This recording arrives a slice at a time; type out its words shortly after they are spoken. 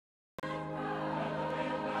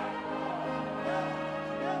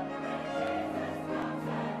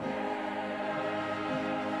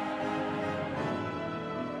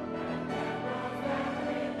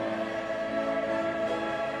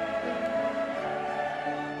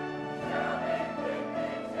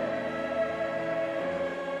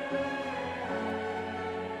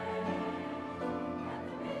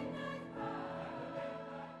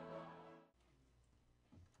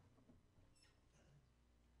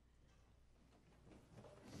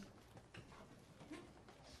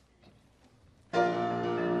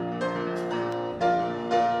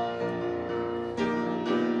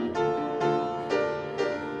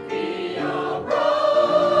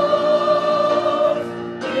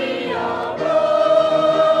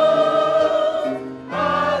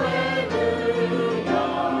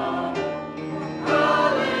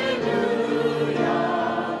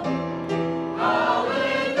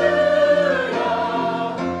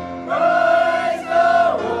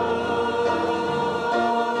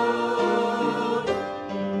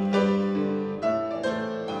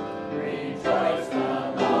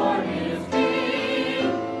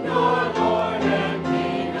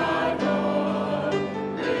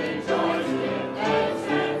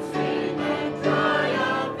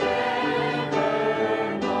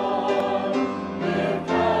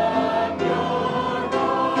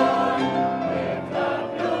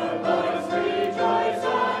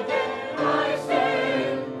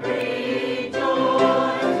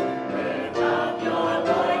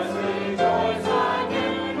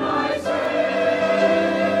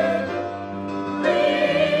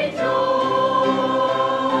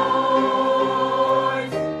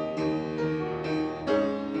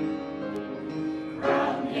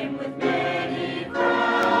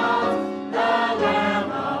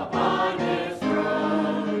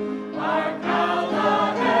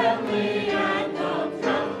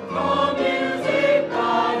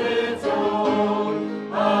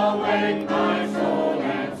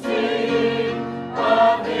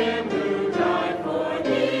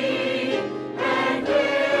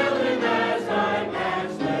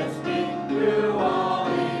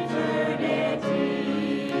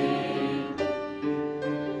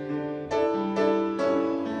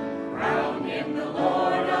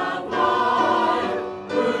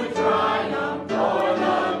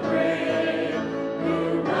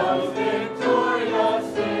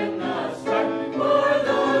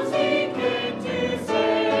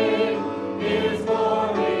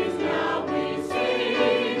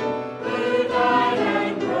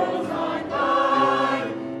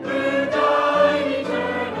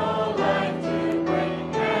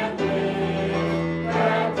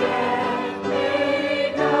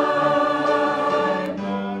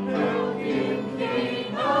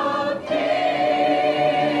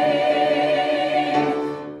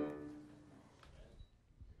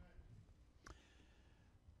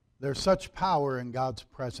There's such power in God's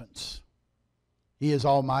presence. He is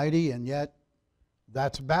almighty, and yet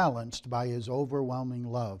that's balanced by His overwhelming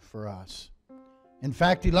love for us. In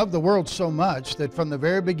fact, He loved the world so much that from the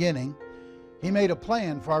very beginning, He made a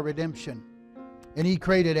plan for our redemption. And He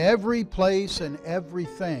created every place and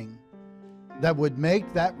everything that would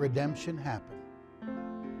make that redemption happen.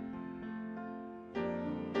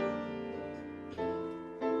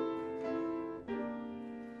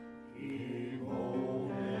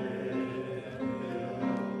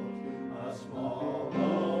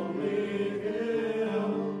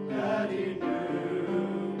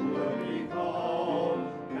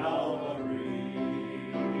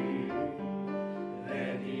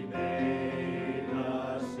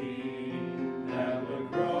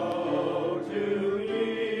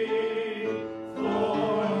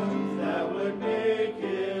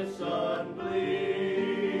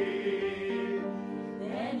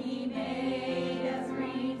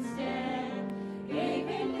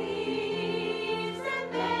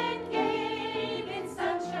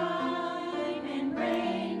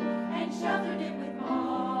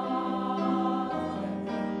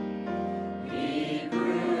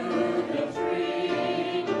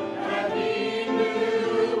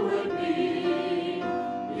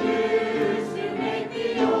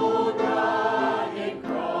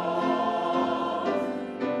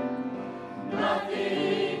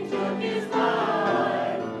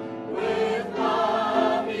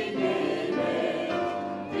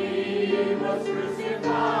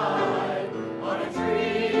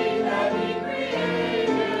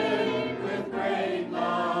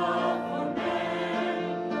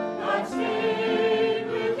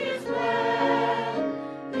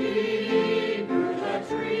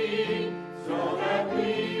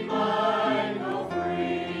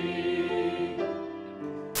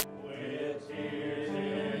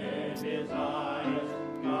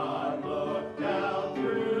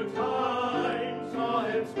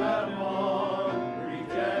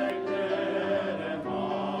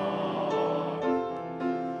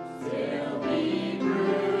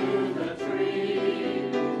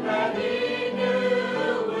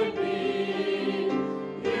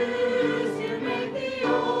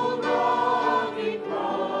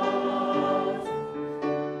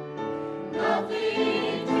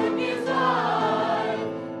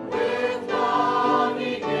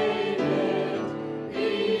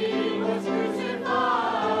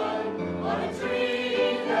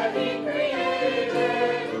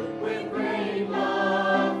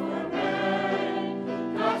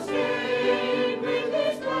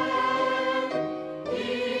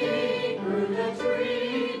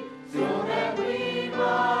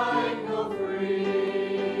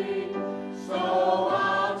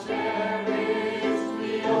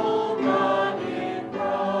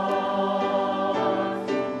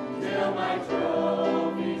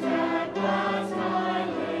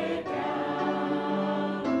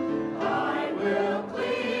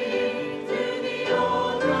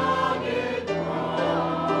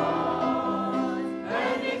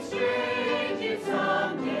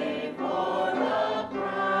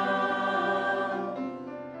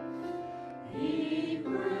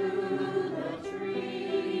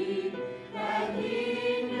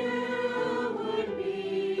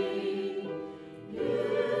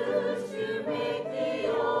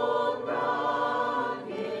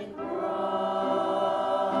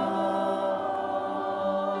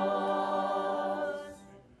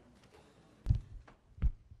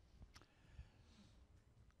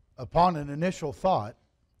 Upon an initial thought,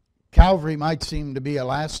 Calvary might seem to be a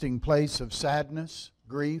lasting place of sadness,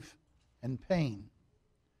 grief, and pain.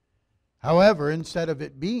 However, instead of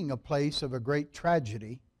it being a place of a great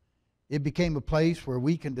tragedy, it became a place where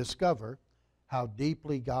we can discover how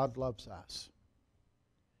deeply God loves us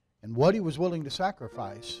and what He was willing to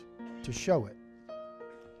sacrifice to show it.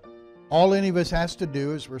 All any of us has to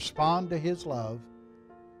do is respond to His love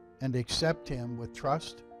and accept Him with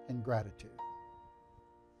trust and gratitude.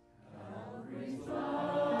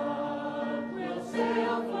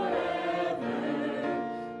 Sail forever,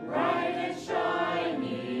 bright and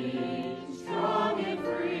shining, strong and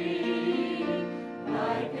free,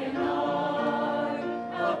 like an ark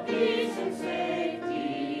of peace and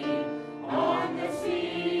safety on the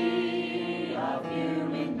sea of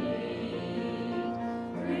human need.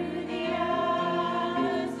 Through the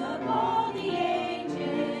eyes of all the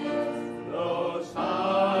ages, those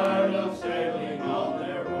tired of sailing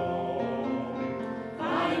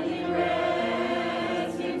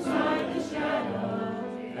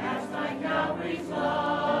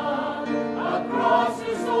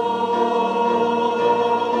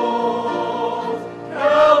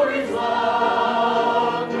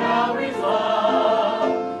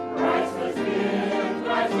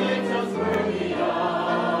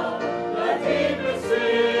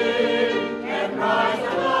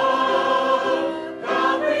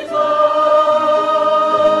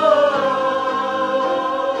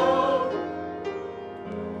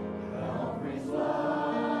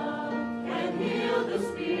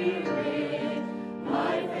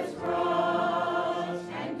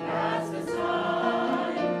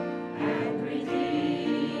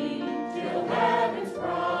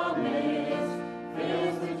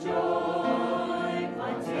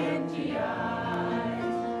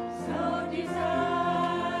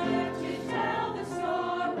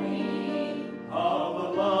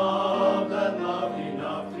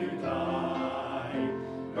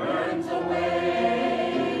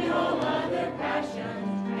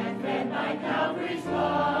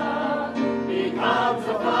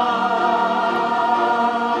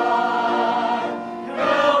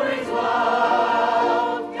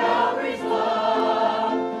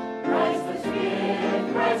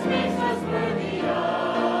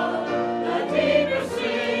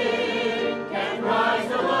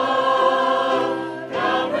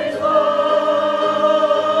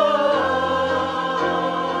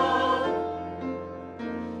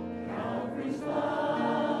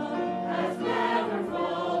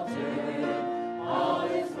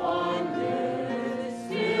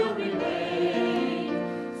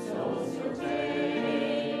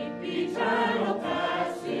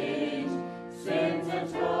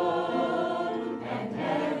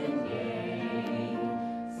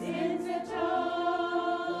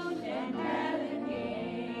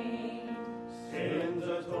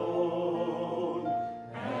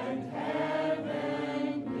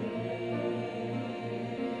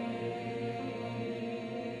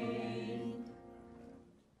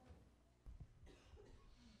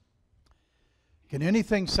Can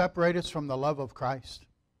anything separate us from the love of Christ?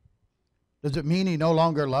 Does it mean He no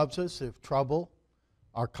longer loves us if trouble,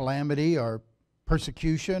 or calamity, or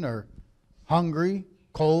persecution, or hungry,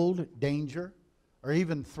 cold, danger, or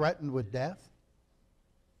even threatened with death?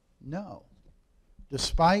 No.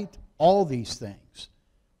 Despite all these things,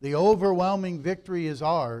 the overwhelming victory is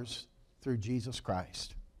ours through Jesus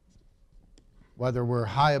Christ. Whether we're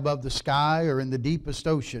high above the sky or in the deepest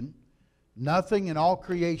ocean, nothing in all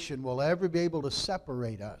creation will ever be able to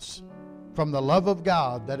separate us from the love of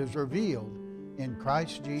God that is revealed in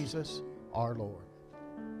Christ Jesus our Lord.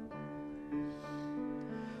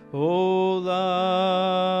 O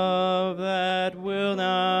love that will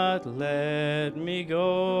not let me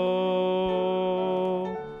go,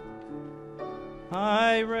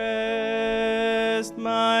 I rest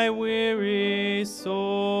my weary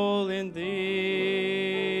soul in Thee.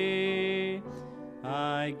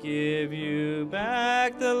 I give You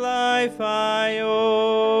back the life I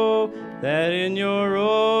owe, that in Your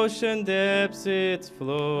ocean depths its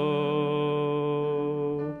flow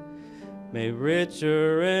may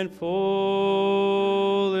richer and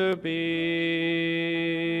fuller be.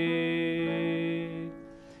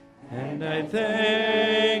 And I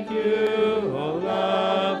thank You, O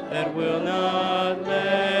love that will not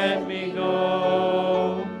let me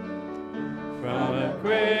go. From a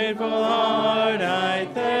grateful heart I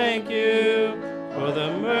thank You for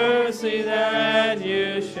the mercy that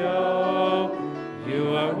You show.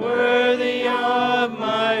 You are worthy of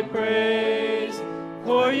my praise,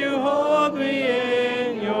 for You hold me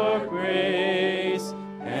in Your grace.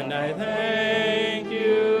 And I thank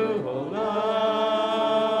You, O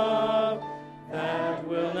love that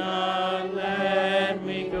will not let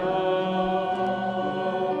me go.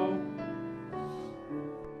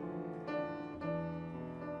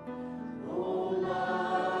 O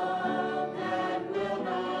love that will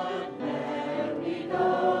not let me go,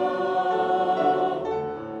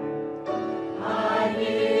 I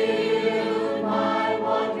yield my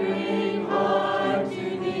wandering heart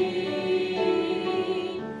to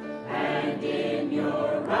Thee, and in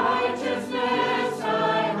Your righteousness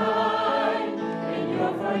I hide, in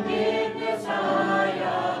Your forgiveness I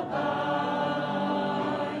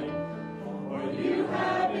abide. For You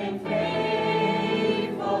have been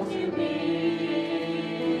faithful to me,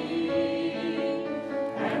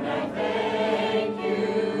 and I thank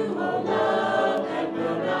You, O love that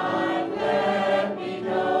will not let me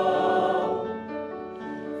go.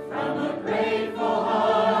 From a grateful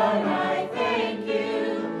heart I thank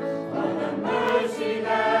You for the mercy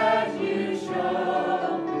that You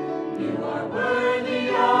show. You are worthy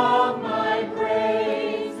of my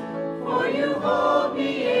praise, for You hold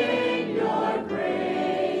me in Your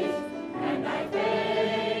grace. And I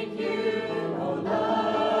thank You, O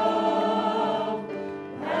love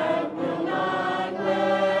that will not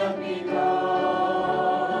let me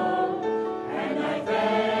go. And I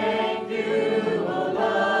thank You, O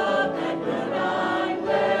love that will not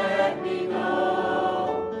let me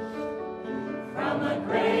go. From a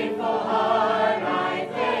grateful heart I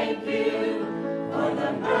thank You for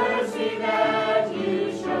the mercy that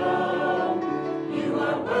You show. You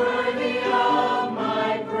are worthy of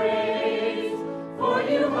my praise, for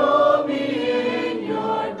You hold me in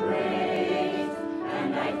Your grace.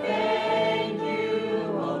 And I thank You,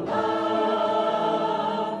 O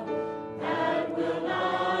love that will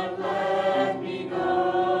not let me go.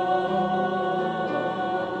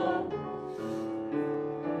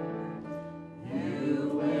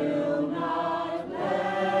 You will not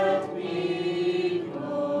let me go.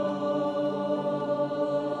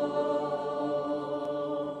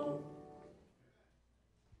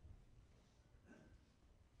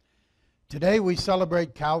 Today we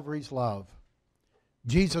celebrate Calvary's love.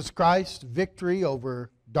 Jesus Christ's victory over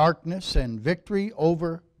darkness and victory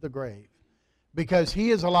over the grave. Because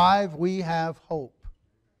He is alive, we have hope.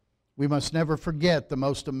 We must never forget the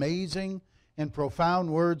most amazing and profound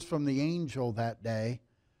words from the angel that day.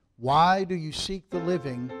 Why do you seek the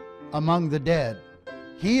living among the dead?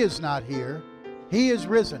 He is not here. He is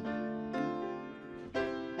risen.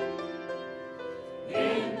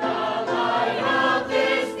 In the light of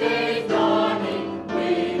this day's dawning,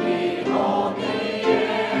 we behold the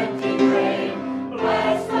empty grave.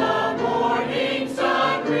 Bless the morning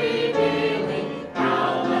sun, revealing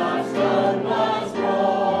how the stone was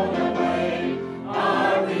rolled away.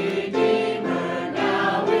 Our Redeemer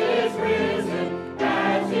now is risen,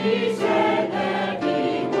 as He said that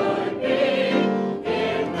He would be.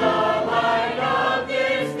 In the light of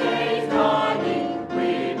this day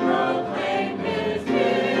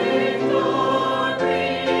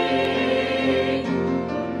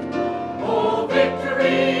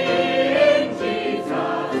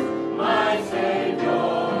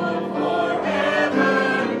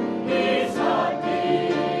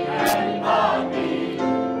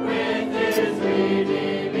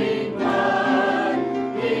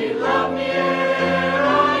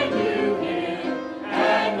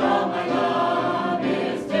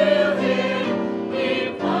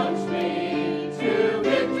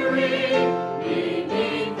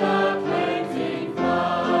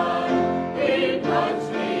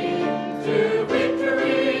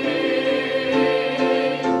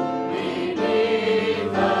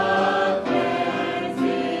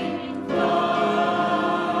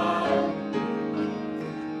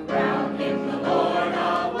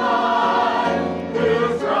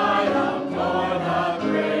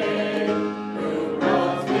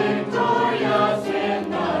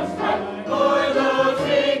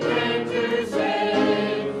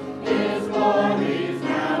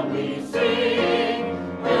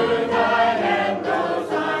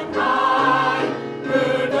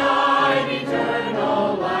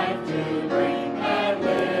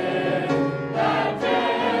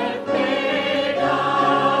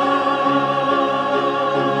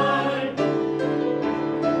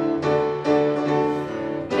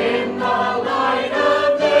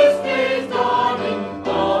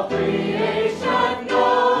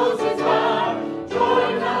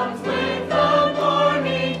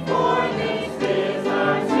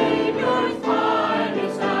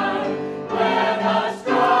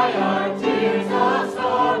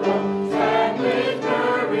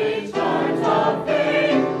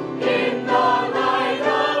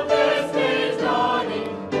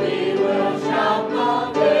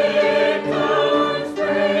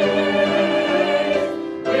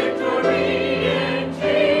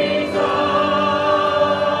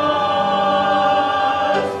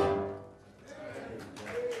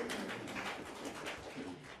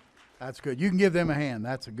That's good. You can give them a hand.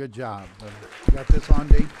 That's a good job. You got this on,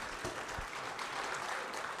 Dee?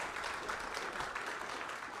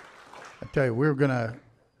 I tell you, we're gonna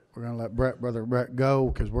let Brother Brett go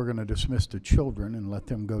because we're gonna dismiss the children and let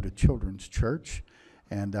them go to children's church.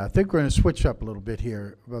 And I think we're going to switch up a little bit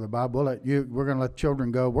here, Brother Bob. We're going to let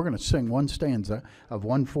children go. We're going to sing one stanza of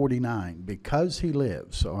 149, Because He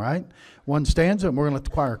Lives, all right? One stanza, and we're going to let the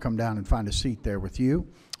choir come down and find a seat there with you.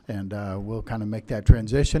 And we'll kind of make that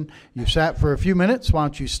transition. You sat for a few minutes. Why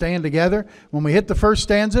don't you stand together? When we hit the first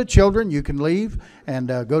stanza, children, you can leave and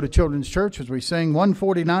go to children's church as we sing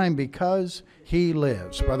 149, Because He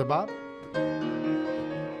Lives. Brother Bob?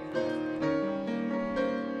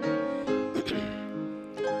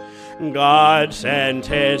 God sent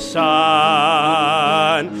His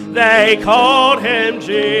Son, they called Him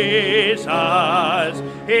Jesus.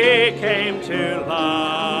 He came to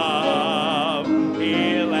love,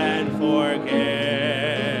 heal, and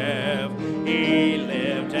forgive. He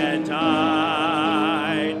lived and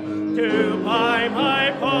died to buy my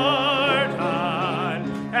pardon.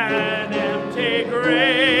 An empty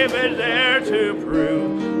grave is there to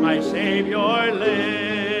prove my Savior lives.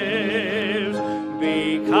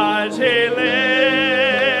 Because He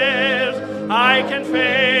lives, I can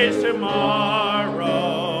face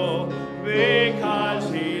tomorrow. Because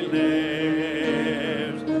He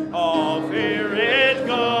lives, all fear is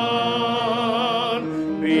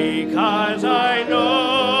gone. Because I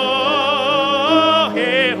know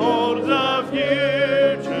He holds the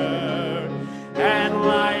future, and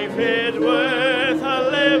life is worth a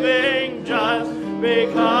living just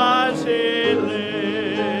because He lives.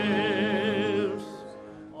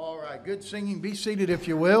 Good singing. Be seated if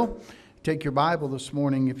you will. Take your Bible this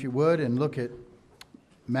morning if you would and look at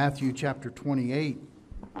Matthew chapter 28.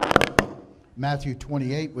 Matthew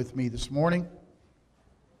 28 with me this morning.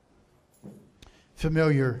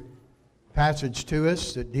 Familiar passage to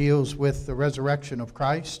us that deals with the resurrection of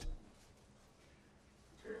Christ.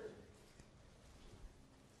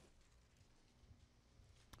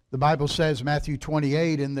 The Bible says, Matthew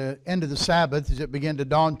 28, in the end of the Sabbath, as it began to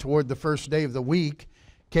dawn toward the first day of the week,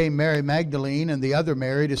 came Mary Magdalene and the other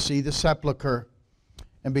Mary to see the sepulchre.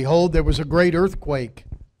 And behold, there was a great earthquake,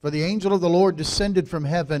 for the angel of the Lord descended from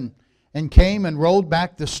heaven and came and rolled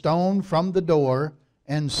back the stone from the door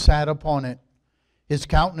and sat upon it. His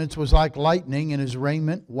countenance was like lightning, and his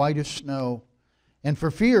raiment white as snow. And for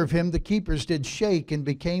fear of him the keepers did shake and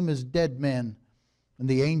became as dead men. And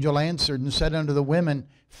the angel answered and said unto the women,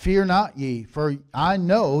 Fear not ye, for I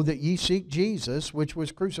know that ye seek Jesus, which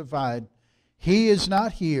was crucified. He is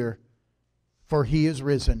not here, for He is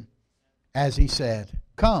risen, as He said.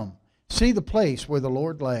 Come, see the place where the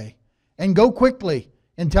Lord lay, and go quickly,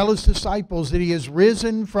 and tell His disciples that He is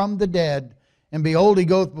risen from the dead. And behold, He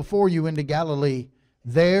goeth before you into Galilee.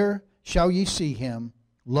 There shall ye see Him.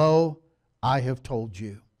 Lo, I have told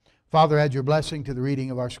you. Father, add your blessing to the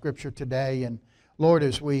reading of our Scripture today. And Lord,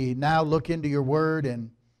 as we now look into your Word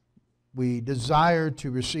and we desire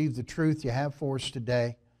to receive the truth you have for us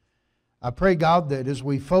today, I pray, God, that as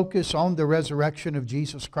we focus on the resurrection of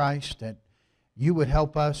Jesus Christ, that you would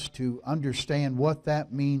help us to understand what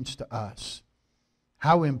that means to us.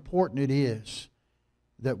 How important it is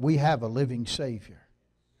that we have a living Savior,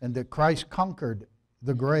 and that Christ conquered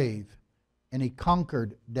the grave, and He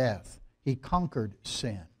conquered death. He conquered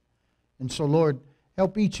sin. And so, Lord,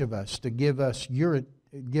 help each of us to give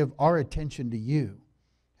our attention to you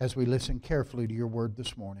as we listen carefully to your word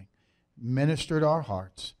this morning. Minister to our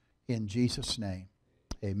hearts. In Jesus' name,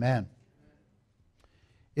 amen.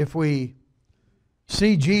 If we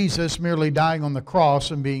see Jesus merely dying on the cross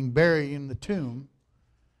and being buried in the tomb,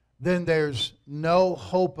 then there's no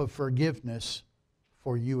hope of forgiveness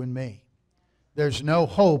for you and me. There's no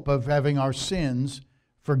hope of having our sins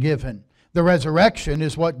forgiven. The resurrection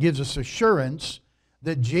is what gives us assurance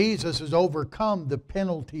that Jesus has overcome the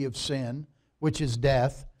penalty of sin, which is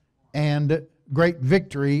death, and great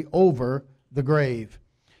victory over the grave.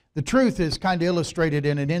 The truth is kind of illustrated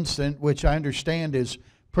in an incident which I understand is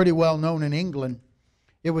pretty well known in England.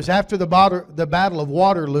 It was after the Battle of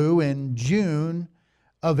Waterloo in June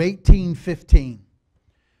of 1815.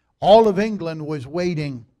 All of England was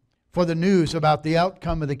waiting for the news about the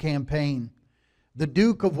outcome of the campaign. The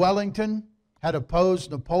Duke of Wellington had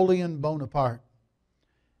opposed Napoleon Bonaparte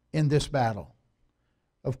in this battle.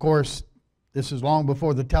 Of course, this is long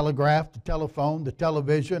before the telegraph, the telephone, the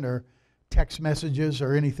television, or text messages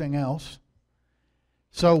or anything else.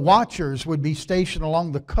 So watchers would be stationed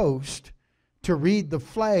along the coast to read the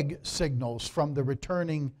flag signals from the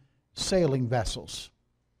returning sailing vessels.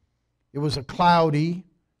 It was a cloudy,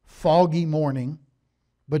 foggy morning,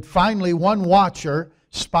 but finally one watcher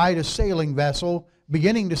spied a sailing vessel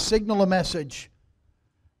beginning to signal a message.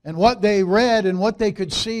 And what they read and what they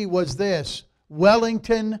could see was this: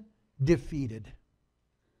 Wellington defeated.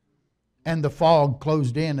 And the fog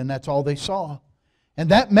closed in, and that's all they saw. And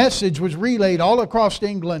that message was relayed all across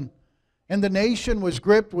England. And the nation was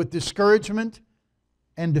gripped with discouragement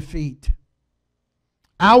and defeat.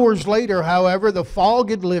 Hours later, however, the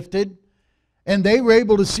fog had lifted, and they were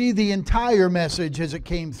able to see the entire message as it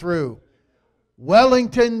came through.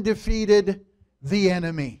 Wellington defeated the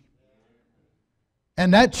enemy.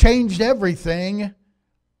 And that changed everything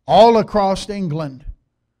all across England.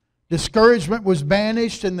 Discouragement was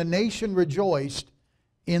banished, and the nation rejoiced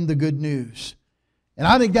in the good news. And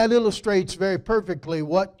I think that illustrates very perfectly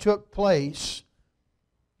what took place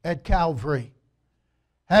at Calvary.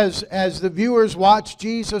 As the viewers watched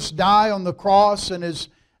Jesus die on the cross, and as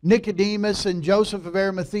Nicodemus and Joseph of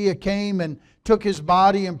Arimathea came and took His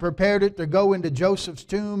body and prepared it to go into Joseph's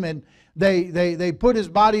tomb, and they put His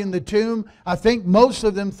body in the tomb, I think most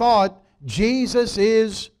of them thought, Jesus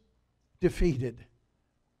is defeated.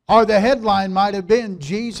 Or the headline might have been,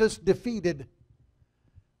 Jesus defeated.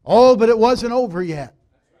 Oh, but it wasn't over yet.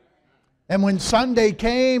 And when Sunday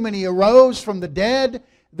came and He arose from the dead,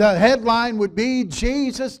 the headline would be,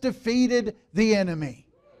 Jesus defeated the enemy.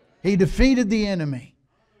 He defeated the enemy.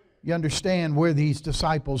 You understand where these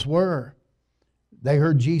disciples were. They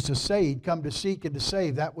heard Jesus say He'd come to seek and to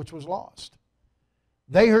save that which was lost.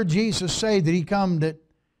 They heard Jesus say that He come that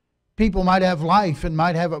people might have life and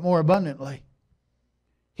might have it more abundantly.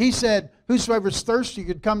 He said, whosoever's thirsty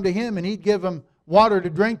could come to Him and He'd give them water to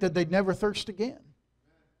drink that they'd never thirst again.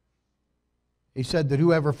 He said that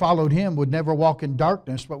whoever followed Him would never walk in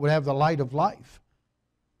darkness but would have the light of life.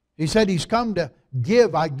 He said He's come to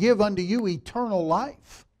give. I give unto you eternal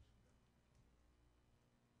life.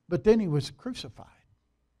 But then He was crucified.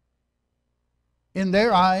 In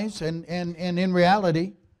their eyes and in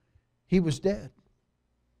reality, He was dead.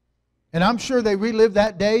 And I'm sure they relived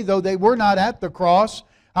that day, though they were not at the cross.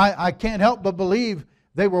 I can't help but believe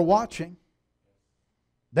they were watching.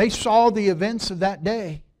 They saw the events of that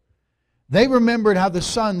day. They remembered how the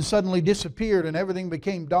sun suddenly disappeared and everything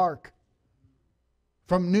became dark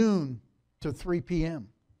from noon to 3 p.m.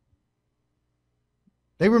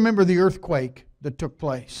 They remember the earthquake that took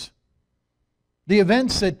place. The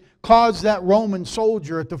events that caused that Roman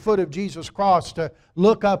soldier at the foot of Jesus' cross to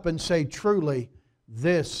look up and say, truly,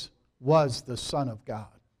 this was the Son of God.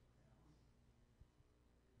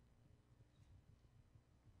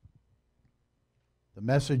 The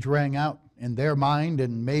message rang out in their mind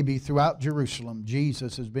and maybe throughout Jerusalem.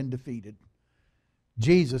 Jesus has been defeated.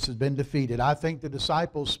 Jesus has been defeated. I think the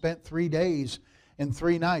disciples spent 3 days and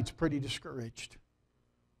 3 nights pretty discouraged,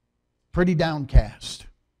 pretty downcast.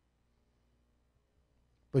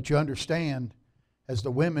 But you understand, as the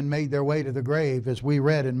women made their way to the grave, as we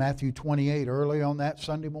read in Matthew 28 early on that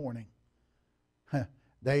Sunday morning,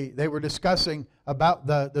 they were discussing about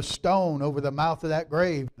the stone over the mouth of that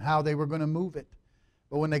grave and how they were going to move it.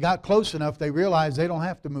 But when they got close enough, they realized they don't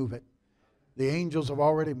have to move it. The angels have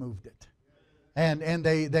already moved it. And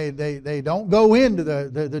they don't go into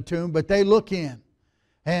the tomb, but they look in.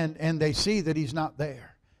 And they see that He's not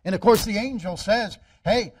there. And of course the angel says,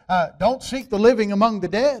 hey, don't seek the living among the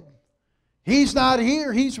dead. He's not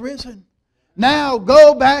here, He's risen. Now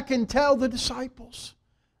go back and tell the disciples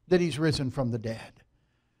that He's risen from the dead.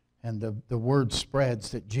 And the word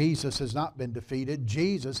spreads that Jesus has not been defeated.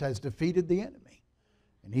 Jesus has defeated the enemy.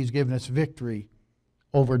 And He's given us victory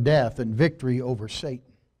over death and victory over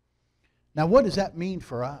Satan. Now what does that mean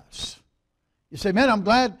for us? You say, man, I'm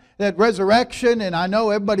glad that resurrection, and I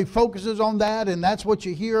know everybody focuses on that, and that's what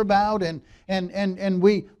you hear about, and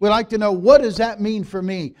we like to know, what does that mean for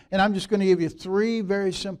me? And I'm just going to give you 3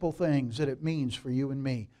 very simple things that it means for you and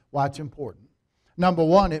me. Why it's important. Number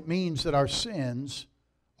 1, it means that our sins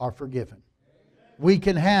are forgiven. We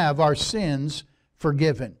can have our sins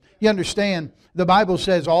forgiven. You understand, the Bible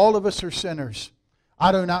says all of us are sinners.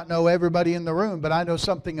 I do not know everybody in the room, but I know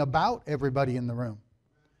something about everybody in the room.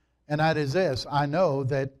 And that is this: I know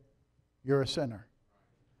that you're a sinner.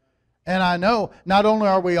 And I know not only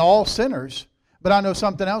are we all sinners, but I know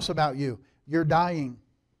something else about you. You're dying.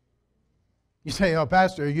 You say, oh,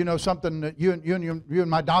 Pastor, you know something that you and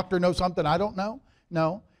my doctor know something I don't know?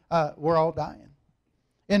 No, we're all dying.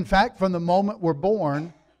 In fact, from the moment we're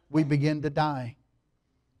born, we begin to die.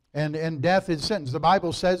 And death is sentence. The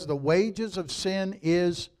Bible says the wages of sin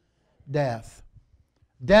is death.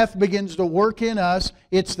 Death begins to work in us.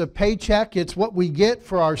 It's the paycheck. It's what we get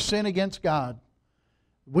for our sin against God.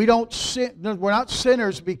 We don't sin. We're not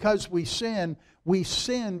sinners because we sin. We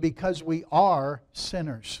sin because we are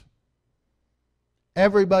sinners.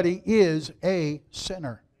 Everybody is a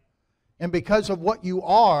sinner. And because of what you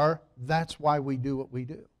are, that's why we do what we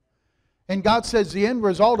do. And God says the end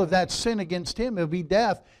result of that sin against Him will be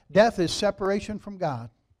death. Death is separation from God.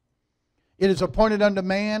 It is appointed unto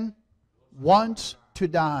man once to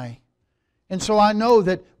die. And so I know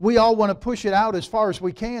that we all want to push it out as far as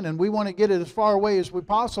we can, and we want to get it as far away as we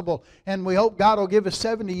possible. And we hope God will give us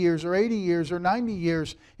 70 years or 80 years or 90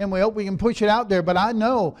 years, and we hope we can push it out there. But I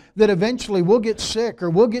know that eventually we'll get sick or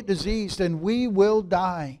we'll get diseased and we will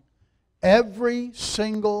die. Every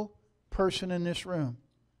single person in this room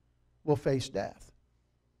will face death.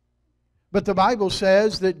 But the Bible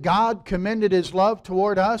says that God commended His love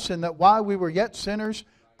toward us, and that while we were yet sinners,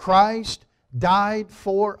 Christ died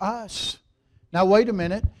for us. Now wait a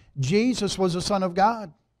minute. Jesus was the Son of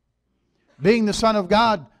God. Being the Son of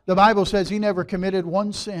God, the Bible says He never committed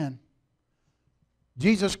one sin.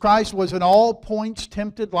 Jesus Christ was in all points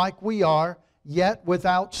tempted like we are, yet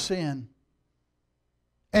without sin.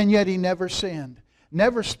 And yet He never sinned.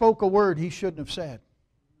 Never spoke a word He shouldn't have said.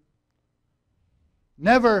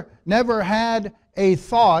 Never had a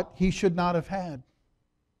thought He should not have had.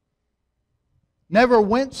 Never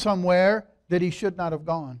went somewhere that He should not have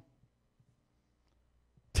gone.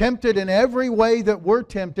 Tempted in every way that we're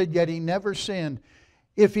tempted, yet He never sinned.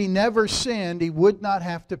 If He never sinned, He would not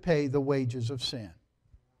have to pay the wages of sin,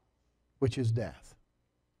 which is death.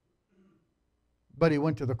 But He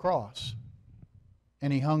went to the cross,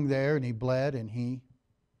 and He hung there, and He bled, and He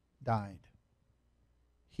died.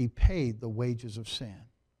 He paid the wages of sin.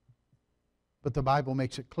 But the Bible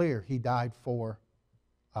makes it clear He died for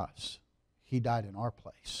us. He died in our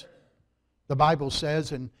place. The Bible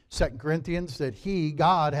says in 2 Corinthians that He,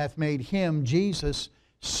 God, hath made Him, Jesus,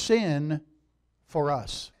 sin for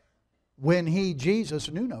us, when He, Jesus,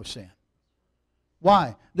 knew no sin.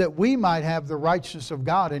 Why? That we might have the righteousness of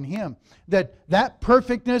God in Him. That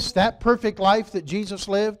perfectness, that perfect life that Jesus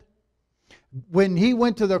lived, when He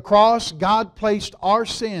went to the cross, God placed our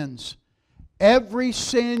sins, every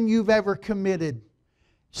sin you've ever committed,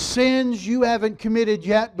 sins you haven't committed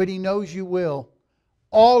yet, but He knows you will.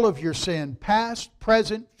 All of your sin, past,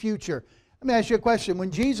 present, future. Let me ask you a question.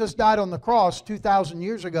 When Jesus died on the cross 2,000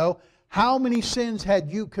 years ago, how many sins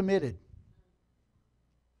had you committed?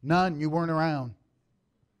 None. You weren't around.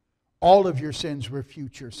 All of your sins were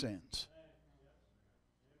future sins.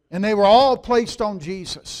 And they were all placed on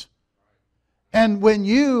Jesus. And when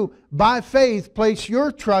you, by faith, place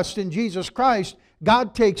your trust in Jesus Christ,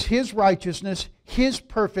 God takes His righteousness, His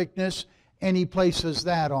perfectness, and He places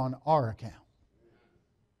that on our account.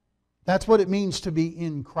 That's what it means to be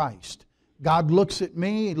in Christ. God looks at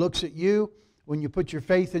me, He looks at you when you put your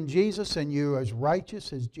faith in Jesus, and you're as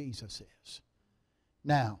righteous as Jesus is.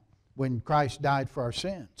 Now, when Christ died for our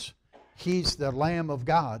sins, He's the Lamb of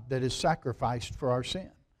God that is sacrificed for our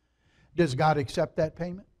sin. Does God accept that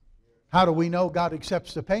payment? How do we know God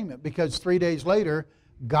accepts the payment? Because 3 days later,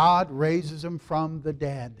 God raises Him from the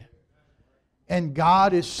dead. And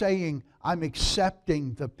God is saying, I'm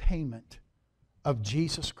accepting the payment of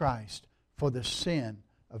Jesus Christ for the sin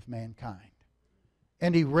of mankind.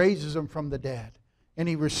 And He raises Him from the dead. And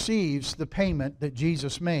He receives the payment that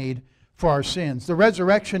Jesus made for our sins. The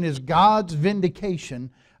resurrection is God's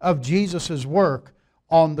vindication of Jesus' work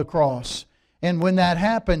on the cross. And when that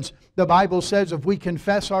happens, the Bible says if we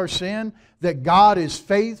confess our sin, that God is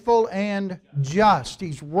faithful and just.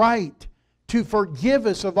 He's right to forgive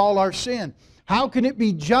us of all our sin. How can it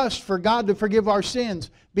be just for God to forgive our sins?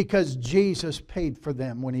 Because Jesus paid for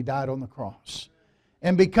them when He died on the cross.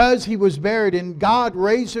 And because He was buried and God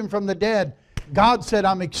raised Him from the dead, God said,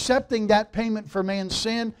 I'm accepting that payment for man's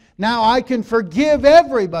sin. Now I can forgive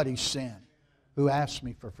everybody's sin who asks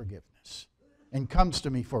me for forgiveness and comes to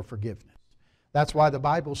me for forgiveness. That's why the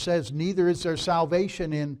Bible says, neither is there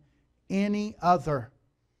salvation in any other.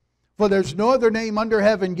 For there's no other name under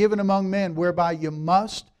heaven given among men whereby you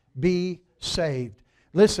must be saved.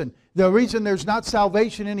 Listen, the reason there's not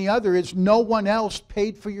salvation in any other is no one else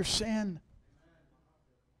paid for your sin.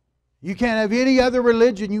 You can't have any other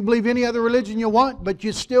religion. You can believe any other religion you want, but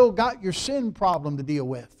you still got your sin problem to deal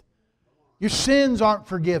with. Your sins aren't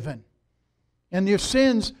forgiven. And your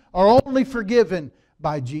sins are only forgiven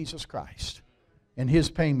by Jesus Christ and His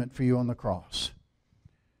payment for you on the cross.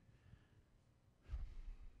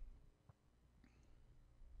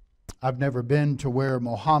 I've never been to where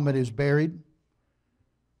Muhammad is buried.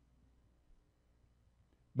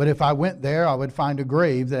 But if I went there, I would find a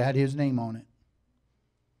grave that had his name on it.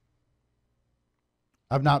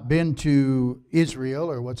 I've not been to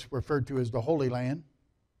Israel, or what's referred to as the Holy Land.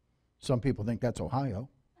 Some people think that's Ohio.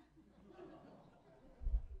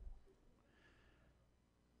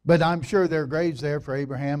 But I'm sure there are graves there for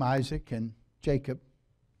Abraham, Isaac, and Jacob.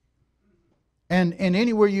 And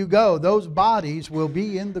anywhere you go, those bodies will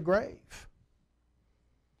be in the grave.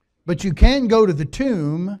 But you can go to the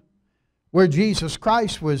tomb where Jesus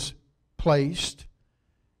Christ was placed,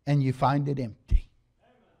 and you find it empty.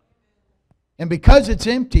 And because it's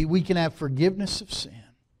empty, we can have forgiveness of sin.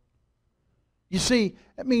 You see,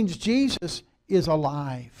 that means Jesus is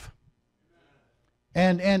alive.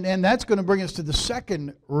 And that's going to bring us to the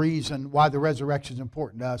second reason why the resurrection is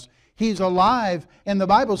important to us. He's alive, and the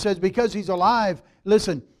Bible says because He's alive,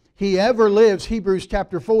 listen, He ever lives, Hebrews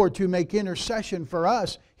chapter 4, to make intercession for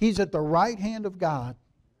us. He's at the right hand of God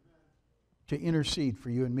to intercede for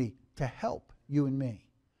you and me, to help you and me.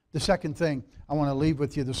 The second thing I want to leave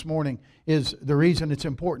with you this morning is the reason it's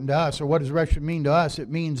important to us, or what does resurrection mean to us? It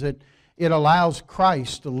means that it allows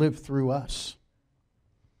Christ to live through us.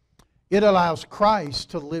 It allows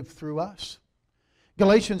Christ to live through us.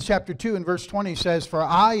 Galatians chapter 2 and verse 20 says, "For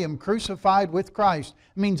I am crucified with Christ."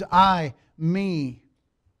 It means I, me.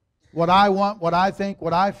 What I want, what I think,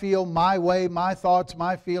 what I feel, my way, my thoughts,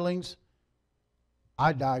 my feelings.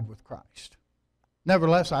 I died with Christ.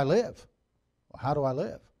 Nevertheless, I live. Well, how do I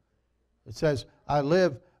live? It says, I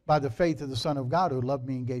live by the faith of the Son of God who loved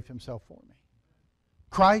me and gave Himself for me.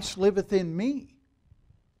 Christ liveth in me.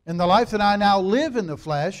 And the life that I now live in the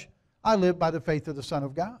flesh, I live by the faith of the Son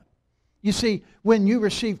of God. You see, when you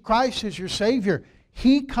receive Christ as your Savior,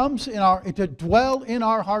 He comes to dwell in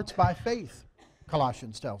our hearts by faith,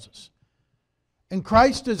 Colossians tells us. And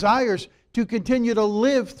Christ desires to continue to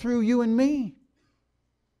live through you and me.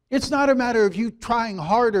 It's not a matter of you trying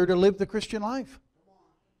harder to live the Christian life.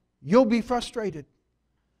 You'll be frustrated.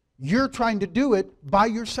 You're trying to do it by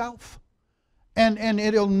yourself. And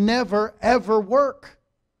it'll never, ever work.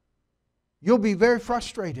 You'll be very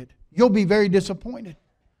frustrated. You'll be very disappointed.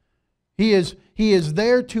 He is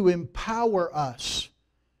there to empower us,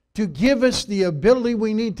 to give us the ability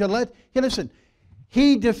we need to listen,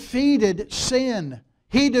 He defeated sin.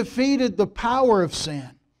 He defeated the power of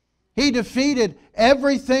sin. He defeated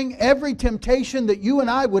everything, every temptation that you and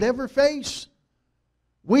I would ever face.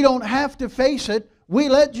 We don't have to face it. We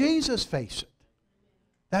let Jesus face it.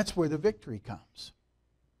 That's where the victory comes.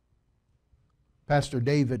 Pastor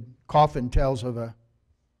David Coffin tells of a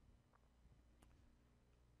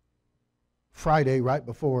Friday right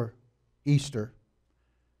before Easter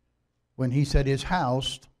when he said his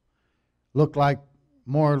house looked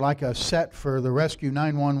more like a set for the Rescue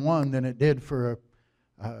 911 than it did for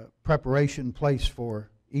a preparation place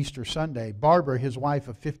for Easter Sunday. Barbara, his wife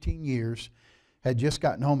of 15 years, had just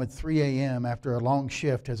gotten home at 3 a.m. after a long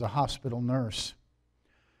shift as a hospital nurse.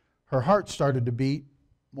 Her heart started to beat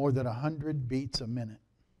more than 100 beats a minute.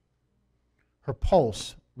 Her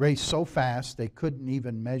pulse raced so fast they couldn't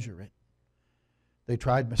even measure it. They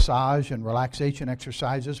tried massage and relaxation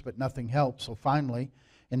exercises, but nothing helped. So finally,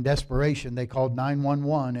 in desperation, they called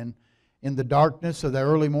 911, and in the darkness of the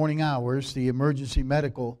early morning hours, the emergency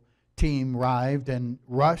medical team arrived and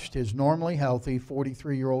rushed his normally healthy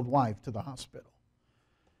 43-year-old wife to the hospital.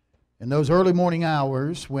 In those early morning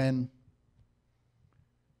hours, when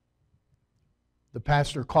the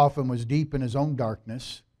pastor Coffin was deep in his own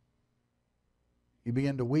darkness, he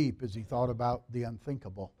began to weep as he thought about the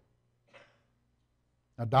unthinkable.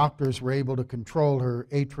 Now, doctors were able to control her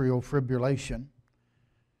atrial fibrillation,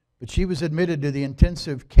 but she was admitted to the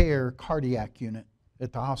intensive care cardiac unit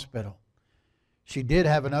at the hospital. She did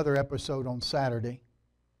have another episode on Saturday,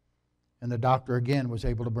 and the doctor again was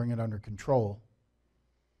able to bring it under control.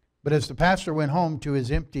 But as the pastor went home to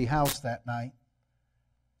his empty house that night,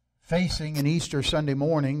 facing an Easter Sunday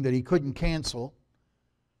morning that he couldn't cancel,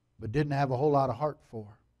 but didn't have a whole lot of heart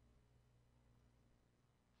for,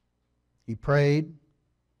 he prayed,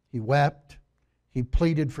 he wept, he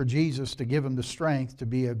pleaded for Jesus to give him the strength to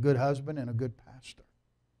be a good husband and a good pastor.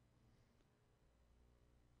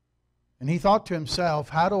 And he thought to himself,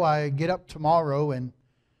 how do I get up tomorrow and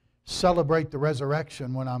celebrate the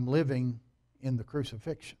resurrection when I'm living in the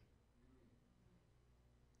crucifixion?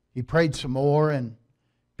 He prayed some more and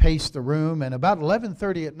paced the room, and about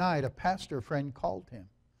 11:30 at night, a pastor friend called him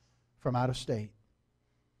from out of state.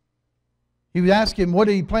 He would ask him, what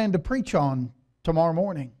did he plan to preach on tomorrow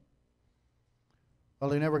morning? Well,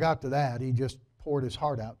 he never got to that. He just poured his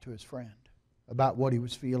heart out to his friend about what he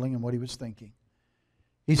was feeling and what he was thinking.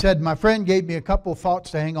 He said, my friend gave me a couple thoughts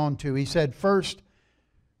to hang on to. He said, first,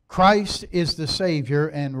 Christ is the Savior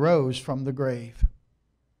and rose from the grave.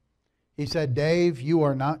 He said, Dave, you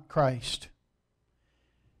are not Christ.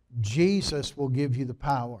 Jesus will give you the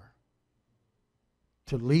power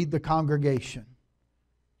to lead the congregation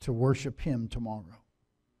to worship Him tomorrow.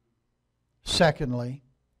 Secondly,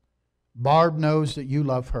 Barb knows that you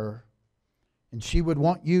love her, and she would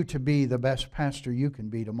want you to be the best pastor you can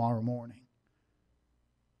be tomorrow morning.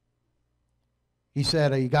 He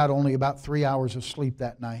said he got only about 3 hours of sleep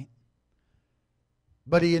that night.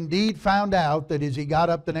 But he indeed found out that as he got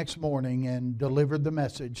up the next morning and delivered the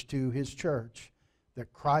message to his church,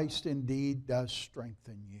 that Christ indeed does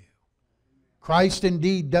strengthen you. Christ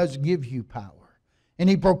indeed does give you power. And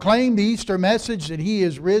he proclaimed the Easter message that he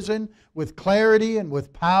is risen with clarity and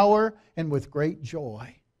with power and with great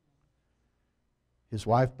joy. His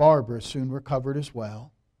wife Barbara soon recovered as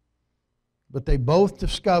well. But they both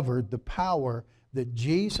discovered the power that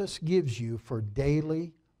Jesus gives you for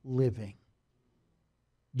daily living.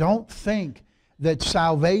 Don't think that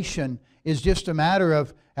salvation is just a matter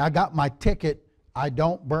of, I got my ticket, I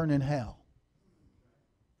don't burn in hell.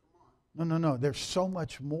 No. There's so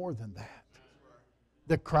much more than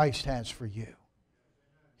that Christ has for you.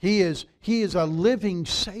 He is a living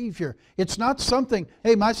Savior. It's not something,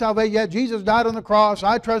 hey, my salvation, yeah, Jesus died on the cross,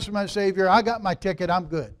 I trusted my Savior, I got my ticket, I'm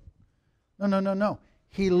good. No.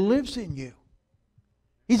 He lives in you.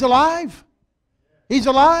 He's alive. He's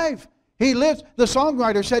alive. He lives. The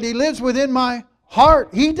songwriter said, He lives within my heart.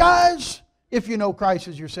 He does, if you know Christ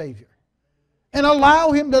as your Savior. And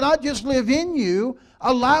allow Him to not just live in you,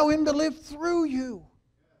 allow Him to live through you.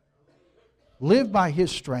 Live by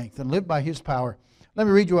His strength and live by His power. Let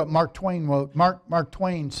me read you what Mark Twain wrote. Mark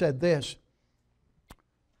Twain said this: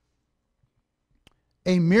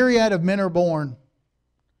 a myriad of men are born.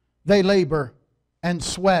 They labor and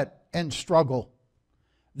sweat and struggle.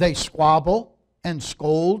 They squabble and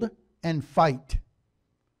scold and fight.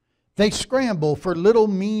 They scramble for little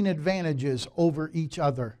mean advantages over each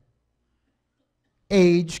other.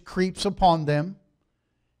 Age creeps upon them.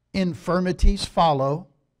 Infirmities follow.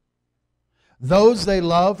 Those they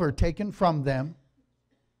love are taken from them.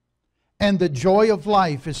 And the joy of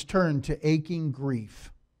life is turned to aching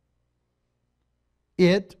grief.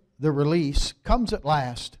 It, the release, comes at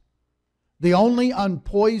last. The only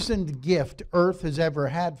unpoisoned gift earth has ever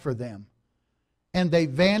had for them. And they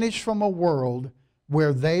vanish from a world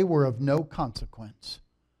where they were of no consequence.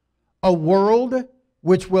 A world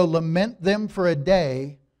which will lament them for a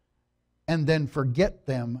day and then forget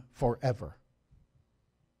them forever.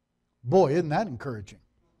 Boy, isn't that encouraging?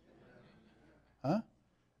 Huh?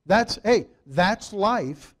 That's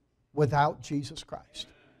life without Jesus Christ.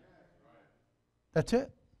 That's it.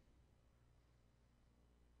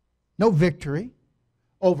 No victory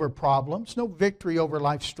over problems. No victory over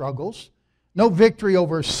life struggles. No victory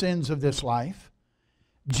over sins of this life.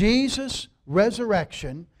 Jesus'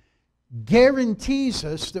 resurrection guarantees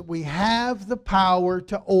us that we have the power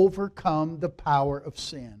to overcome the power of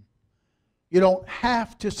sin. You don't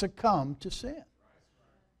have to succumb to sin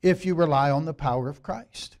if you rely on the power of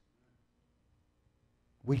Christ.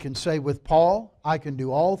 We can say with Paul, I can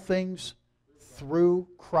do all things through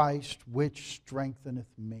Christ which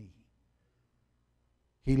strengtheneth me.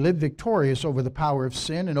 He lived victorious over the power of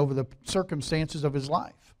sin and over the circumstances of his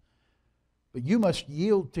life. But you must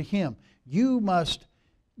yield to Him. You must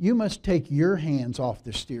take your hands off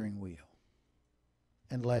the steering wheel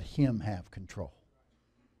and let Him have control.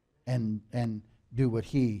 And do what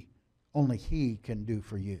only He can do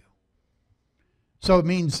for you. So it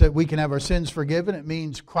means that we can have our sins forgiven. It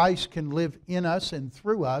means Christ can live in us and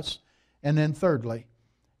through us. And then thirdly,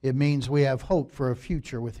 it means we have hope for a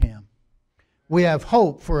future with Him. We have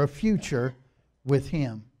hope for a future with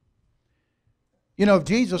Him. You know, if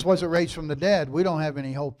Jesus wasn't raised from the dead, we don't have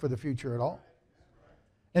any hope for the future at all.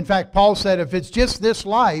 In fact, Paul said, if it's just this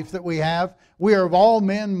life that we have, we are of all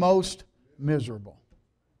men most miserable.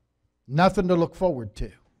 Nothing to look forward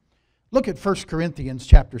to. Look at 1 Corinthians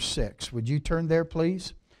chapter 6. Would you turn there,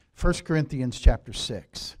 please? 1 Corinthians chapter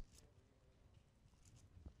 6.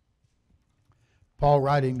 Paul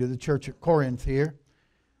writing to the church at Corinth here.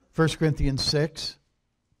 1 Corinthians 6.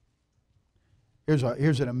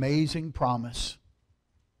 Here's an amazing promise.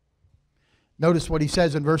 Notice what he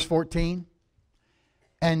says in verse 14.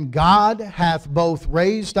 And God hath both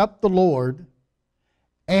raised up the Lord,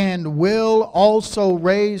 and will also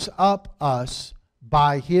raise up us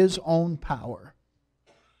by His own power.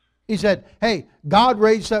 He said, hey, God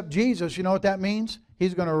raised up Jesus. You know what that means?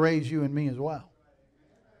 He's going to raise you and me as well.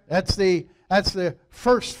 That's the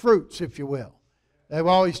first fruits, if you will. They would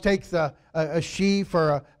always take a sheaf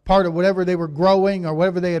or a part of whatever they were growing or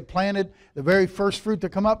whatever they had planted, the very first fruit to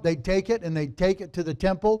come up, they'd take it and they'd take it to the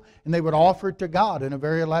temple and they would offer it to God in a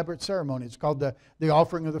very elaborate ceremony. It's called the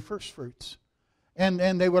offering of the first fruits. And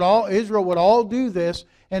they would Israel would all do this,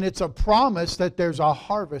 and it's a promise that there's a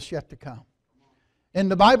harvest yet to come. And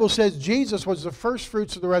the Bible says Jesus was the first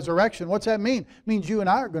fruits of the resurrection. What's that mean? It means you and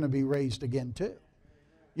I are going to be raised again too.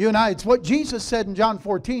 You and I, it's what Jesus said in John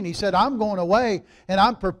 14. He said, I'm going away and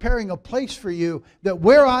I'm preparing a place for you, that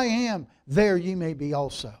where I am, there ye may be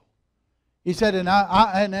also. He said, and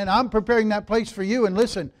I'm preparing that place for you. And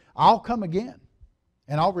listen, I'll come again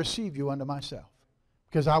and I'll receive you unto myself,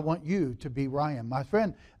 because I want you to be where I am. My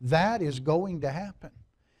friend, that is going to happen.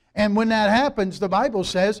 And when that happens, the Bible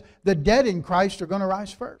says the dead in Christ are going to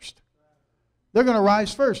rise first. They're going to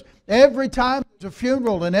rise first. Every time there's a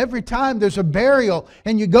funeral and every time there's a burial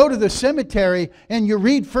and you go to the cemetery and you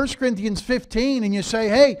read 1 Corinthians 15 and you say,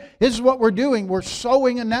 hey, this is what we're doing. We're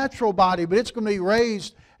sowing a natural body, but it's going to be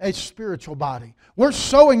raised a spiritual body. We're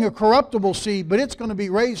sowing a corruptible seed, but it's going to be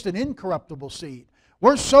raised an incorruptible seed.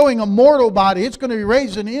 We're sowing a mortal body. It's going to be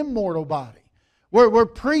raised an immortal body. We're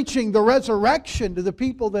preaching the resurrection to the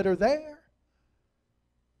people that are there.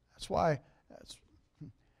 That's why,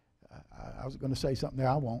 I was going to say something there,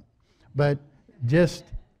 I won't. But just,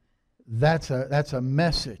 that's a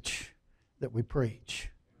message that we preach.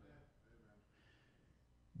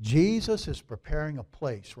 Jesus is preparing a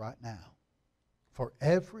place right now for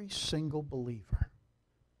every single believer.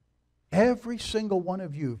 Every single one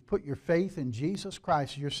of you have put your faith in Jesus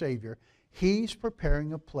Christ as your Savior. He's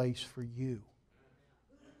preparing a place for you.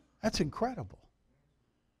 That's incredible.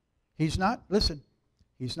 He's not, listen,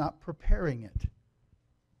 He's not preparing it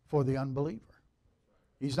for the unbeliever.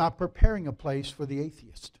 He's not preparing a place for the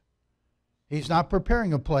atheist. He's not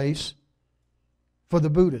preparing a place for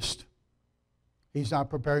the Buddhist. He's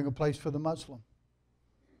not preparing a place for the Muslim.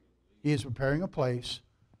 He is preparing a place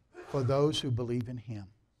for those who believe in Him.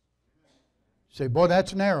 You say, boy,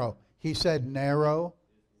 that's narrow. He said, narrow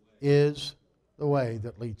is the way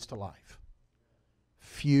that leads to life.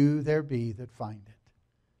 Few there be that find it.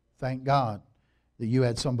 Thank God that you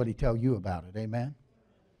had somebody tell you about it. Amen?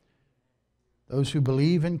 Those who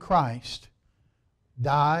believe in Christ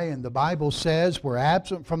die, and the Bible says we're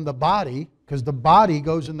absent from the body, because the body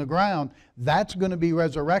goes in the ground. That's going to be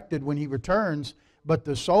resurrected when He returns. But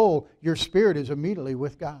the soul, your spirit, is immediately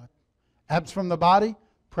with God. Absent from the body,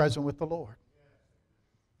 present with the Lord.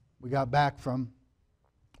 We got back from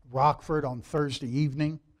Rockford on Thursday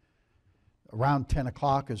evening. Around 10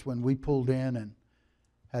 o'clock is when we pulled in and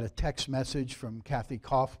had a text message from Kathy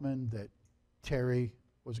Kaufman that Terry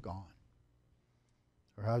was gone.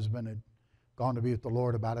 Her husband had gone to be with the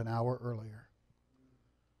Lord about an hour earlier.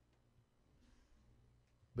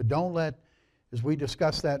 But don't let, as we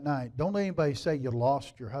discussed that night, don't let anybody say you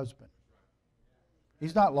lost your husband.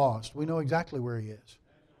 He's not lost. We know exactly where he is.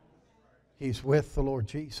 He's with the Lord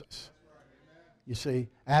Jesus. You see,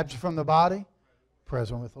 absent from the body,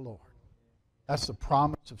 present with the Lord. That's the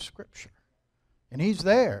promise of Scripture. And He's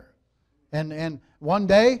there. And one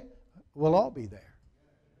day, we'll all be there.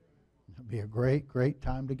 It'll be a great, great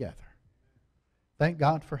time together. Thank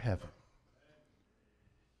God for heaven.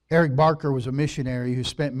 Eric Barker was a missionary who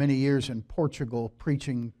spent many years in Portugal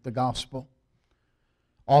preaching the gospel,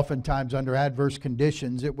 oftentimes under adverse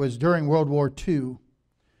conditions. It was during World War II.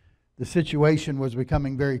 The situation was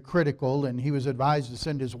becoming very critical, and he was advised to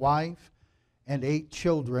send his wife and 8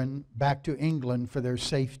 children back to England for their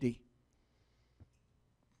safety.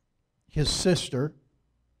 His sister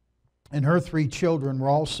and her 3 children were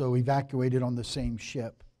also evacuated on the same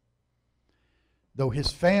ship. Though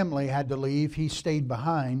his family had to leave, he stayed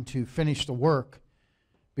behind to finish the work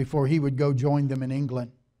before he would go join them in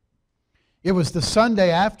England. It was the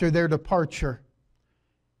Sunday after their departure,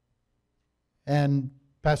 and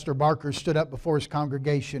Pastor Barker stood up before his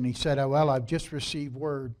congregation. He said, well, I've just received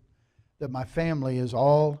word that my family is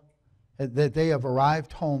that they have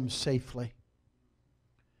arrived home safely.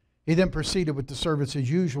 He then proceeded with the service as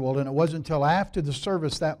usual, and it wasn't until after the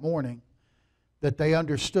service that morning that they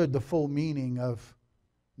understood the full meaning of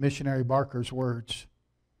Missionary Barker's words.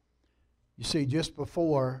 You see, just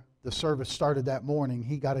before the service started that morning,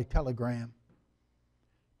 he got a telegram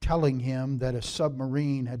telling him that a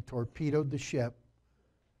submarine had torpedoed the ship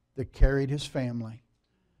that carried his family,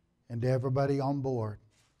 and everybody on board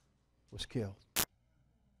was killed.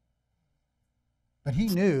 But he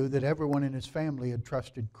knew that everyone in his family had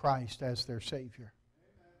trusted Christ as their Savior.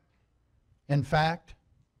 In fact,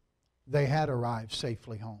 they had arrived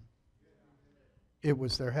safely home. It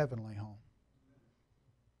was their heavenly home.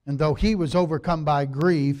 And though he was overcome by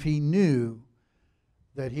grief, he knew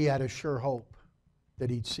that he had a sure hope that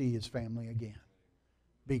he'd see his family again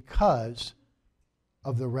because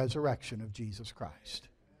of the resurrection of Jesus Christ.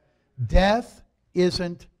 Death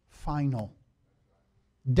isn't final.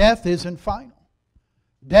 Death isn't final.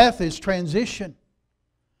 Death is transition.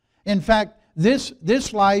 In fact,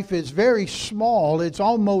 this life is very small. It's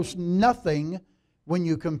almost nothing when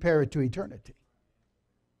you compare it to eternity.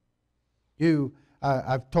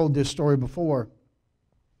 I've told this story before.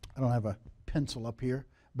 I don't have a pencil up here,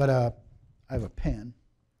 but I have a pen.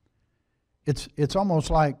 It's almost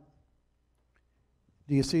like,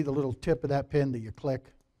 do you see the little tip of that pen that you click?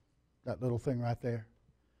 That little thing right there?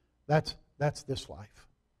 That's this life.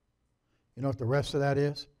 You know what the rest of that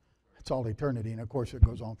is? It's all eternity, and of course it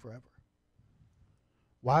goes on forever.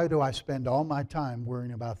 Why do I spend all my time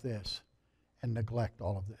worrying about this and neglect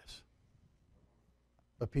all of this?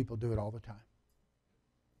 But people do it all the time.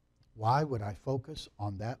 Why would I focus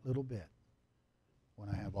on that little bit when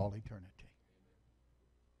I have all eternity?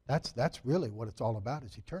 That's really what it's all about,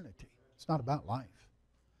 is eternity. It's not about life.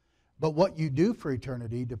 But what you do for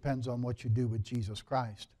eternity depends on what you do with Jesus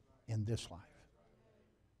Christ in this life.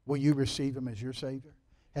 Will you receive Him as your Savior?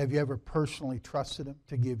 Have you ever personally trusted Him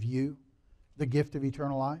to give you the gift of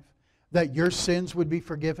eternal life? That your sins would be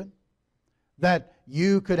forgiven? That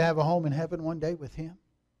you could have a home in heaven one day with Him?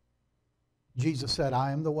 Jesus said,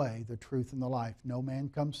 I am the way, the truth, and the life. No man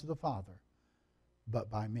comes to the Father but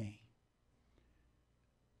by me.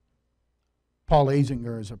 Paul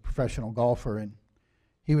Azinger is a professional golfer, and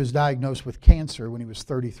he was diagnosed with cancer when he was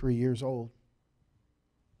 33 years old.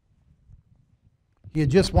 He had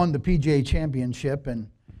just won the PGA Championship, and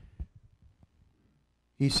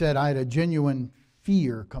he said, I had a genuine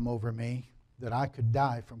fear come over me that I could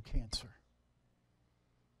die from cancer.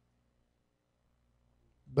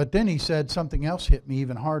 But then he said something else hit me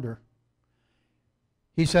even harder.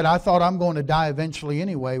 He said, I thought I'm going to die eventually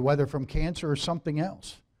anyway, whether from cancer or something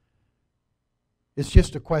else. It's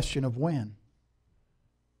just a question of when.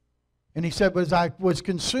 And he said, as I was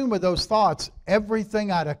consumed with those thoughts,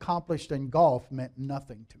 everything I'd accomplished in golf meant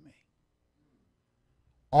nothing to me.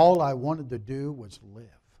 All I wanted to do was live.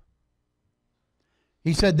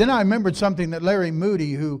 He said, then I remembered something that Larry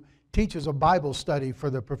Moody, who teaches a Bible study for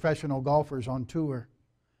the professional golfers on tour,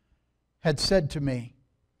 had said to me.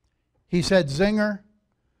 He said, Zinger,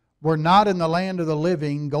 we're not in the land of the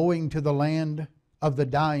living going to the land of the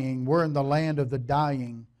dying. We're in the land of the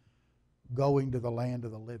dying going to the land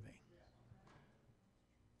of the living.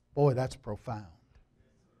 Boy, that's profound.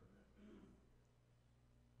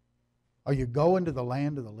 Are you going to the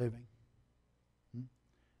land of the living?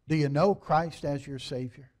 Do you know Christ as your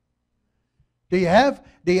Savior? Do you have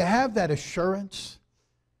that assurance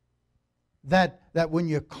that when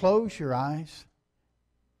you close your eyes,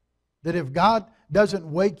 that if God doesn't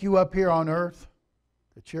wake you up here on earth,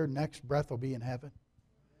 that your next breath will be in heaven?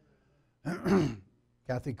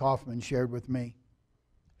 Kathy Kaufman shared with you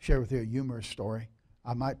a humorous story.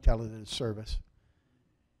 I might tell it at a service.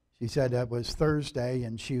 She said it was Thursday,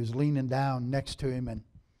 and she was leaning down next to him, and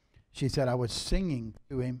she said, I was singing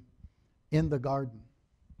to him in the garden.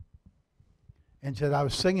 And she said, I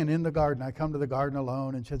was singing in the garden. I come to the garden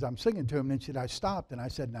alone, and she says, I'm singing to him. And she said, I stopped, and I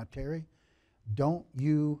said, now, Terry, don't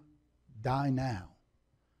you die now.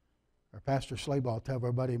 Or Pastor Slabaugh tell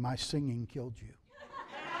everybody, my singing killed you.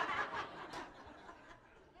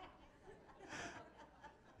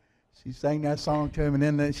 She sang that song to him,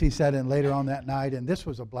 and then she said, and later on that night, and this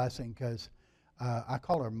was a blessing because I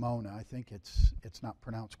call her Mona. I think it's not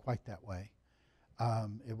pronounced quite that way.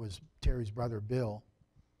 It was Terry's brother Bill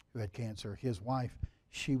who had cancer. His wife,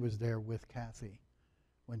 she was there with Kathy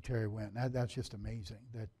when Terry went. That's just amazing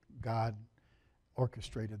that God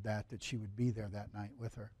orchestrated that she would be there that night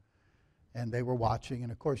with her. And they were watching,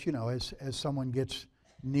 and of course, you know, as someone gets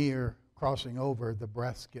near crossing over, the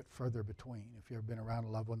breaths get further between. If you've ever been around a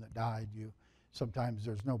loved one that died, sometimes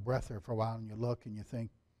there's no breath there for a while, and you look and you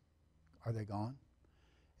think, are they gone?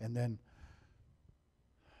 And then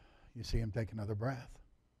you see him take another breath.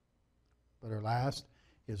 But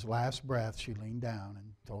his last breath, she leaned down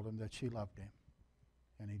and told him that she loved him.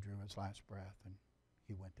 And he drew his last breath, and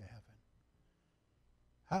he went to heaven.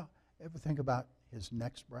 Ever think about his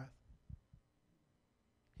next breath?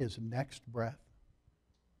 His next breath?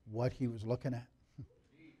 What he was looking at?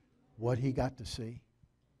 What he got to see?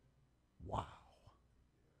 Wow.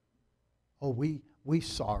 Oh, we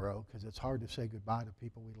sorrow because it's hard to say goodbye to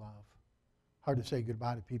people we love. Hard to say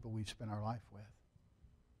goodbye to people we've spent our life with.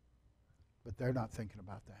 But they're not thinking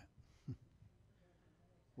about that.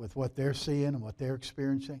 With what they're seeing and what they're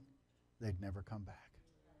experiencing, they'd never come back.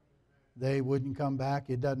 They wouldn't come back.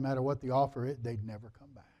 It doesn't matter what the offer is, they'd never come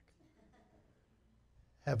back.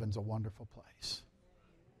 Heaven's a wonderful place.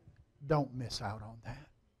 Don't miss out on that.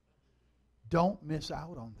 Don't miss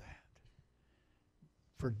out on that.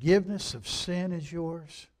 Forgiveness of sin is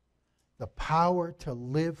yours. The power to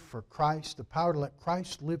live for Christ, the power to let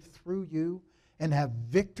Christ live through you and have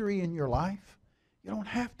victory in your life, you don't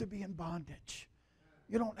have to be in bondage.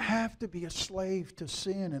 You don't have to be a slave to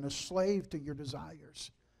sin and a slave to your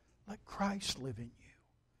desires. Let Christ live in you.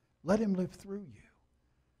 Let Him live through you.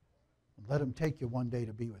 And let Him take you one day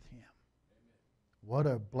to be with Him. What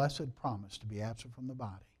a blessed promise to be absent from the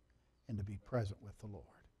body and to be present with the Lord.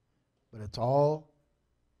 But it's all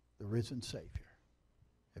the risen Savior.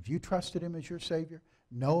 If you trusted Him as your Savior,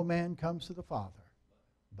 no man comes to the Father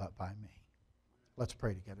but by me. Let's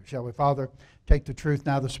pray together, shall we? Father, take the truth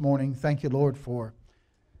now this morning. Thank you, Lord, for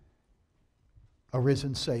a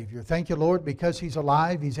risen Savior. Thank you, Lord, because He's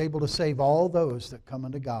alive, He's able to save all those that come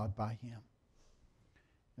unto God by Him.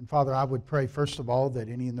 And Father, I would pray, first of all, that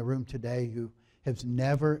any in the room today who has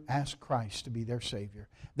never asked Christ to be their Savior,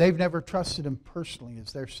 they've never trusted Him personally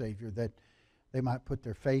as their Savior, that they might put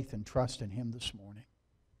their faith and trust in Him this morning.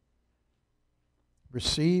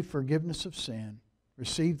 Receive forgiveness of sin.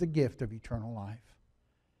 Receive the gift of eternal life.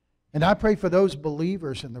 And I pray for those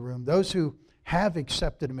believers in the room, those who have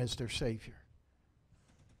accepted Him as their Savior,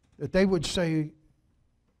 that they would say,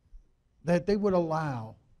 that they would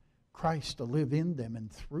allow Christ to live in them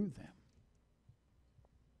and through them.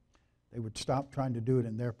 They would stop trying to do it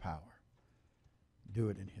in their power. Do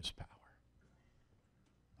it in His power.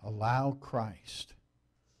 Allow Christ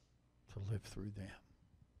to live through them.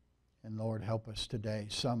 And Lord, help us today.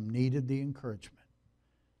 Some needed the encouragement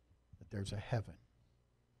that there's a heaven.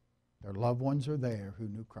 Their loved ones are there who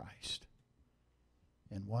knew Christ.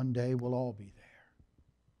 And one day we'll all be there.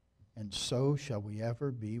 And so shall we ever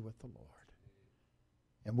be with the Lord.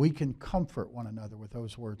 And we can comfort one another with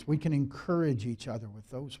those words. We can encourage each other with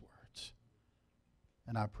those words.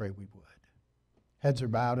 And I pray we would. Heads are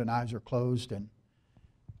bowed and eyes are closed. And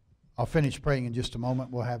I'll finish praying in just a moment.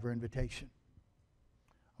 We'll have our invitation.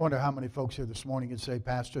 I wonder how many folks here this morning could say,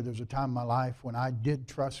 Pastor, there's a time in my life when I did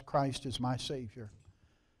trust Christ as my Savior.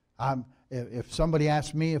 If somebody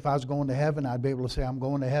asked me if I was going to heaven, I'd be able to say I'm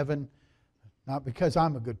going to heaven, not because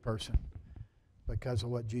I'm a good person, but because of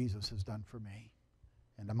what Jesus has done for me.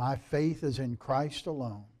 And my faith is in Christ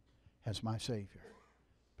alone as my Savior.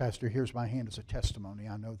 Pastor, here's my hand as a testimony.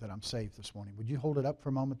 I know that I'm saved this morning. Would you hold it up for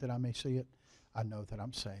a moment that I may see it? I know that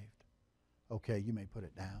I'm saved. Okay, you may put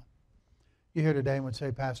it down. You're here today and would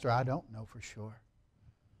say, Pastor, I don't know for sure.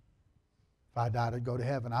 If I died, I'd go to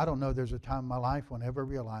heaven. I don't know there's a time in my life when I ever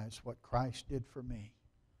realized what Christ did for me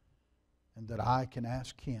and that I can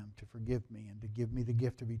ask Him to forgive me and to give me the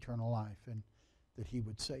gift of eternal life and that He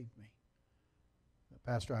would save me. But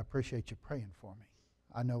Pastor, I appreciate you praying for me.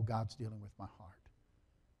 I know God's dealing with my heart.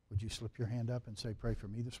 Would you slip your hand up and say, pray for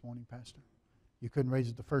me this morning, Pastor? You couldn't raise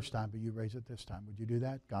it the first time, but you raised it this time. Would you do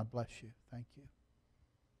that? God bless you. Thank you.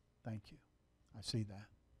 Thank you. I see that.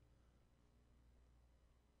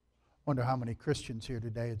 Wonder how many Christians here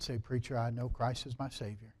today would say, Preacher, I know Christ is my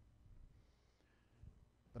Savior,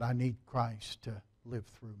 but I need Christ to live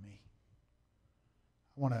through me.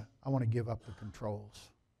 I want to give up the controls.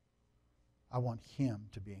 I want Him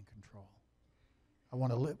to be in control. I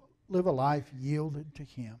want to live a life yielded to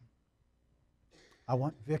Him. I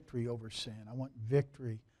want victory over sin. I want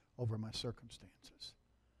victory over my circumstances.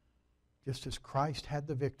 Just as Christ had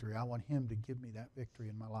the victory, I want Him to give me that victory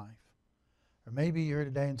in my life. Or maybe you're here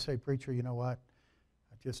today and say, Preacher, you know what?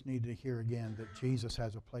 I just need to hear again that Jesus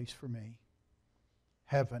has a place for me.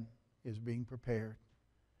 Heaven is being prepared,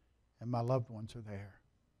 and my loved ones are there.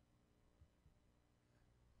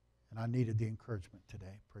 And I needed the encouragement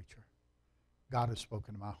today, Preacher. God has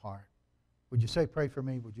spoken to my heart. Would you say, pray for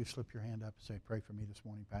me? Would you slip your hand up and say, pray for me this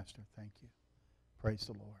morning, Pastor? Thank you. Praise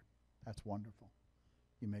the Lord. That's wonderful.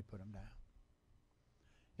 You may put them down.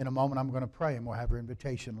 In a moment, I'm going to pray, and we'll have our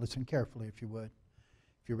invitation. Listen carefully, if you would.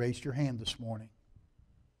 If you raised your hand this morning,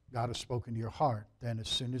 God has spoken to your heart. Then as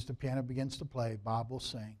soon as the piano begins to play, Bob will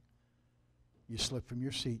sing. You slip from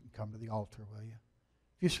your seat and come to the altar, will you?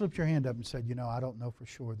 If you slipped your hand up and said, you know, I don't know for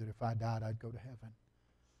sure that if I died, I'd go to heaven.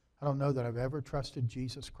 I don't know that I've ever trusted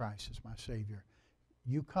Jesus Christ as my Savior.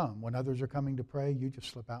 You come. When others are coming to pray, you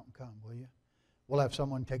just slip out and come, will you? We'll have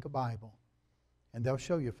someone take a Bible, and they'll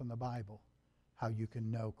show you from the Bible how you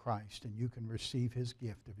can know Christ and you can receive His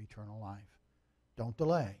gift of eternal life. Don't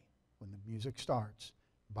delay. When the music starts,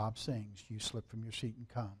 Bob sings, you slip from your seat and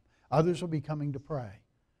come. Others will be coming to pray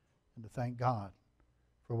and to thank God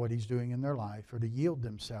for what He's doing in their life, or to yield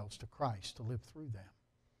themselves to Christ to live through them,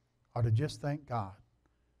 or to just thank God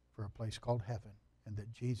for a place called heaven and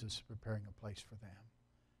that Jesus is preparing a place for them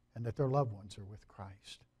and that their loved ones are with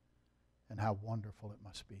Christ and how wonderful it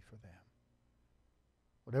must be for them.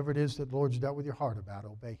 Whatever it is that the Lord's dealt with your heart about,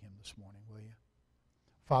 obey Him this morning, will you?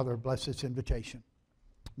 Father, bless this invitation.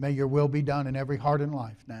 May your will be done in every heart and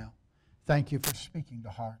life now. Thank you for speaking to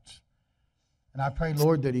hearts. And I pray,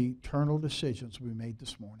 Lord, that eternal decisions will be made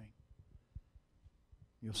this morning.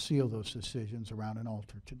 You'll seal those decisions around an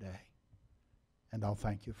altar today. And I'll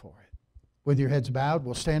thank you for it. With your heads bowed,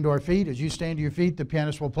 we'll stand to our feet. As you stand to your feet, the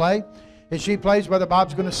pianist will play. As she plays, Brother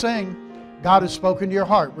Bob's going to sing. God has spoken to your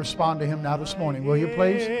heart. Respond to Him now this morning. Will you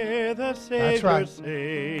please? That's right.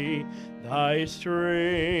 Say, thy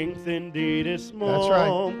strength indeed is small. That's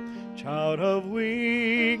right. Child of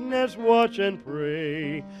weakness, watch and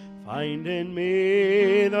pray. Find in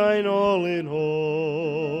me thine all in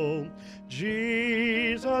all.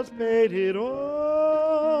 Jesus paid it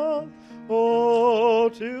all. Oh,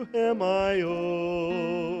 to Him I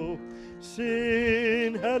owe.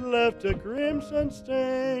 Sin had left a crimson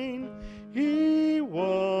stain. He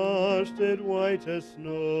washed it white as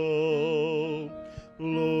snow.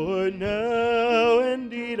 Lord, now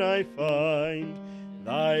indeed I find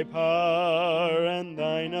thy power and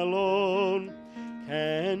thine alone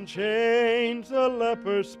can change the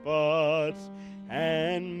leper's spots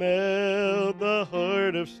and melt the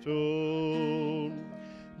heart of stone.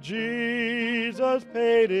 Jesus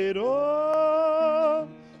paid it all.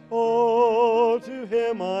 Oh, to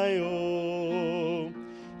Him I owe.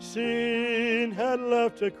 Sin had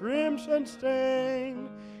left a crimson stain.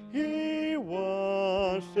 He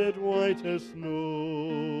washed it white as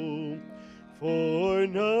snow. For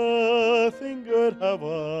nothing good have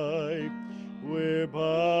I,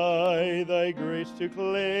 whereby thy grace to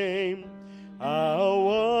claim. I'll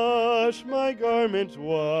wash my garments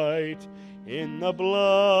white in the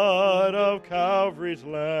blood of Calvary's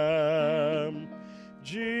Lamb.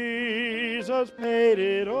 Jesus paid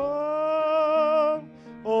it all.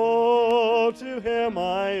 Oh, to Him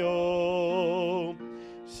I owe.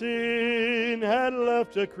 Sin had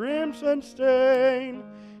left a crimson stain.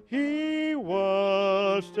 He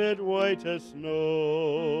washed it white as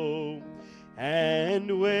snow.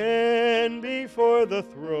 And when before the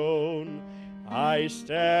throne I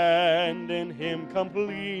stand in Him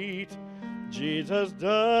complete, Jesus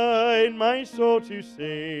died my soul to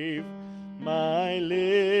save. My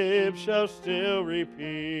lips shall still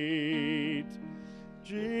repeat,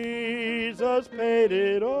 Jesus paid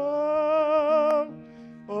it all.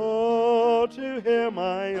 Oh, to Him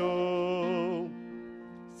I owe.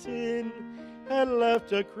 Sin had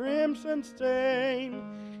left a crimson stain.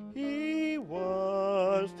 He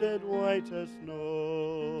washed it white as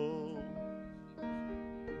snow.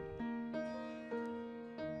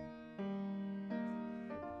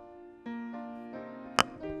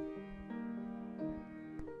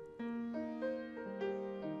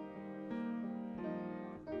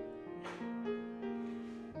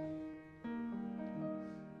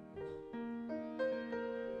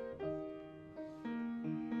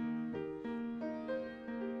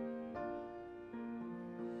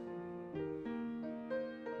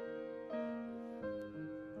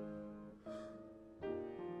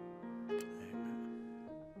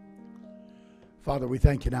 Father, we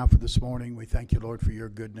thank you now for this morning. We thank you, Lord, for your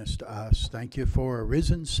goodness to us. Thank you for a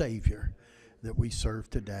risen Savior that we serve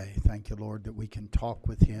today. Thank you, Lord, that we can talk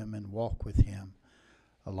with Him and walk with Him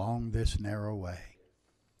along this narrow way.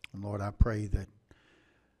 And Lord, I pray that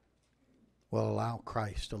we'll allow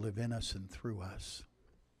Christ to live in us and through us.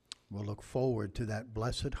 We'll look forward to that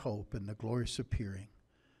blessed hope and the glorious appearing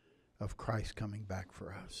of Christ coming back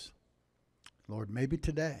for us. Lord, maybe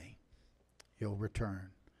today He'll return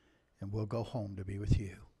and we'll go home to be with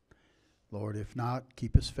you. Lord, if not,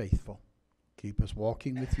 keep us faithful. Keep us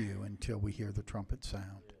walking with you until we hear the trumpet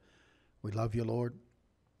sound. We love you, Lord.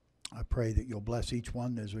 I pray that you'll bless each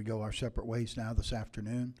one as we go our separate ways now this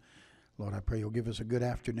afternoon. Lord, I pray you'll give us a good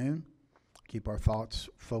afternoon. Keep our thoughts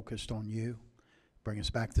focused on you. Bring us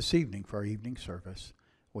back this evening for our evening service.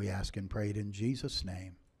 We ask and pray it in Jesus'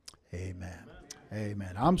 name. Amen.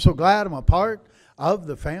 Amen. I'm so glad I'm a part of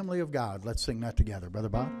the family of God. Let's sing that together. Brother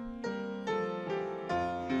Bob.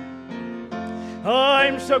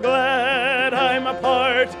 I'm so glad I'm a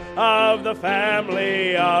part of the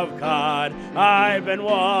family of God. I've been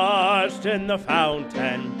washed in the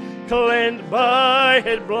fountain, cleansed by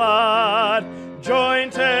His blood,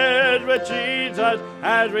 jointed with Jesus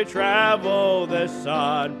as we travel this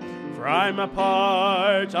sod. For I'm a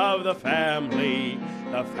part of the family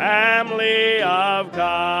of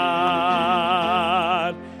God.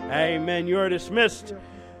 Amen. You're dismissed.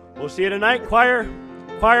 We'll see you tonight, choir.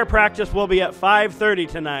 Choir practice will be at 5:30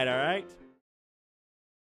 tonight, all right?